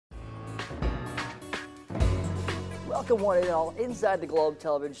Welcome one and all inside the Globe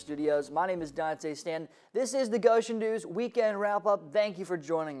Television Studios. My name is Dante Stanton. This is the Goshen News Weekend Wrap-Up. Thank you for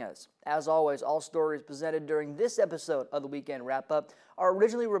joining us. As always, all stories presented during this episode of the Weekend Wrap-Up are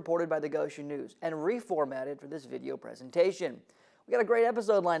originally reported by the Goshen News and reformatted for this video presentation. We got a great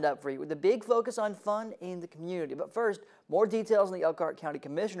episode lined up for you with a big focus on fun in the community. But first, more details in the Elkhart County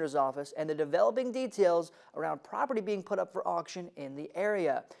Commissioner's Office and the developing details around property being put up for auction in the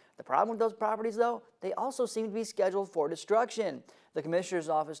area. The problem with those properties, though, they also seem to be scheduled for destruction. The Commissioner's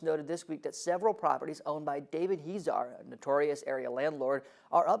Office noted this week that several properties owned by David Hezar, a notorious area landlord,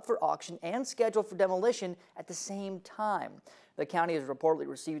 are up for auction and scheduled for demolition at the same time. The county has reportedly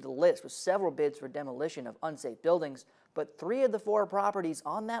received a list with several bids for demolition of unsafe buildings, but 3 of the 4 properties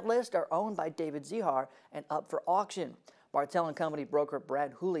on that list are owned by David Zihar and up for auction. Bartell & Company broker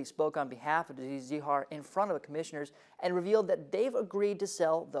Brad Hooley spoke on behalf of Zihar in front of the commissioners and revealed that they've agreed to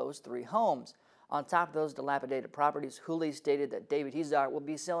sell those 3 homes. On top of those dilapidated properties, Hooley stated that David Hezar will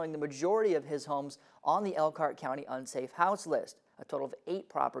be selling the majority of his homes on the Elkhart County Unsafe House list, a total of 8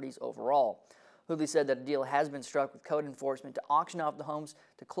 properties overall. Hooley said that a deal has been struck with code enforcement to auction off the homes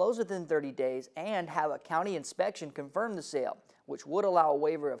to close within 30 days and have a county inspection confirm the sale, which would allow a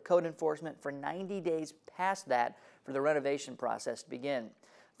waiver of code enforcement for 90 days past that for the renovation process to begin.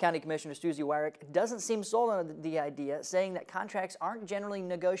 County Commissioner Susie Wyrick doesn't seem sold on the idea, saying that contracts aren't generally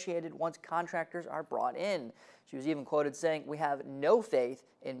negotiated once contractors are brought in. She was even quoted saying, "We have no faith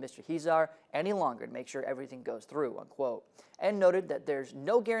in Mr. Hezar any longer to make sure everything goes through," unquote, and noted that there's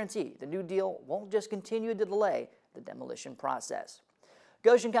no guarantee the new deal won't just continue to delay the demolition process.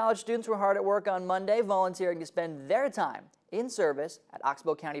 Goshen College students were hard at work on Monday, volunteering to spend their time in service at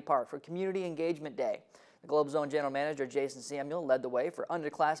Oxbow County Park for Community Engagement Day. The Globe Zone General Manager Jason Samuel led the way for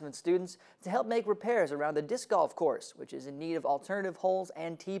underclassmen students to help make repairs around the disc golf course, which is in need of alternative holes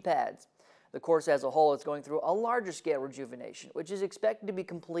and tee pads. The course as a whole is going through a larger scale rejuvenation, which is expected to be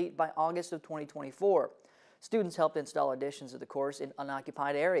complete by August of 2024. Students helped install additions to the course in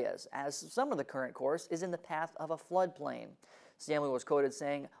unoccupied areas, as some of the current course is in the path of a floodplain. Samuel was quoted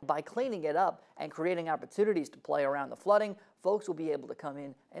saying, "By cleaning it up and creating opportunities to play around the flooding, folks will be able to come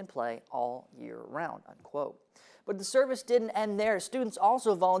in and play all year round," unquote. But the service didn't end there. Students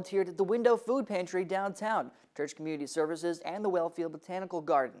also volunteered at the Window Food Pantry downtown, Church Community Services, and the Wellfield Botanical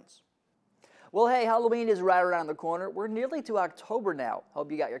Gardens. Well, hey, Halloween is right around the corner. We're nearly to October now.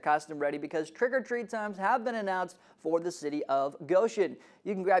 Hope you got your costume ready because trick-or-treat times have been announced for the city of Goshen.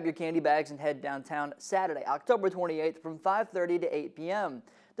 You can grab your candy bags and head downtown Saturday, October 28th from 5:30 to 8 p.m.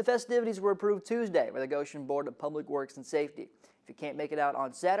 The festivities were approved Tuesday by the Goshen Board of Public Works and Safety. If you can't make it out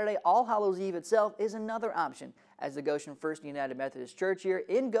on Saturday, All Hallows Eve itself is another option, as the Goshen First United Methodist Church here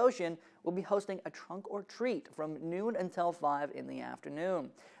in Goshen will be hosting a trunk or treat from noon until 5 in the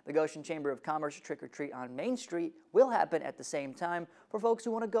afternoon. The Goshen Chamber of Commerce trick-or-treat on Main Street will happen at the same time for folks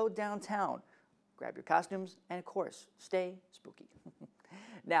who want to go downtown. Grab your costumes and, of course, stay spooky.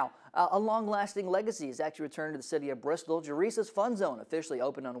 Now, a long-lasting legacy has actually returned to the city of Bristol. Jeresa's Fun Zone officially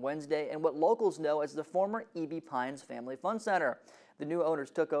opened on Wednesday in what locals know as the former E.B. Pines Family Fun Center. The new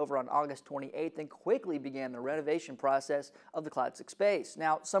owners took over on August 28th and quickly began the renovation process of the classic space.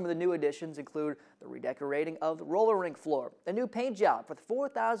 Now, some of the new additions include the redecorating of the roller rink floor, a new paint job for the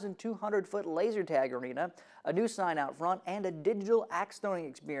 4,200-foot laser tag arena, a new sign out front, and a digital axe throwing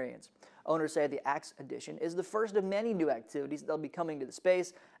experience. Owners say the Axe Edition is the first of many new activities that will be coming to the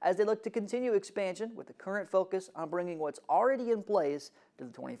space as they look to continue expansion with the current focus on bringing what's already in place to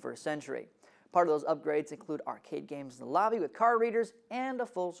the 21st century. Part of those upgrades include arcade games in the lobby with card readers and a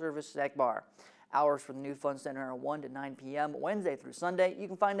full-service snack bar. Hours for the new Fun Center are 1 to 9 p.m. Wednesday through Sunday. You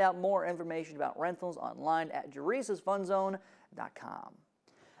can find out more information about rentals online at jeresasfunzone.com.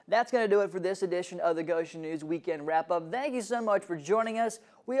 That's going to do it for this edition of the Goshen News Weekend Wrap-Up. Thank you so much for joining us.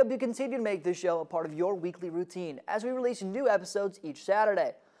 We hope you continue to make this show a part of your weekly routine as we release new episodes each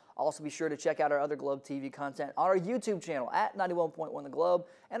Saturday. Also, be sure to check out our other Globe TV content on our YouTube channel at 91.1 The Globe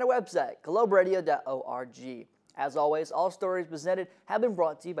and our website, globeradio.org. As always, all stories presented have been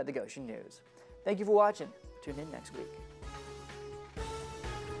brought to you by the Goshen News. Thank you for watching. Tune in next week.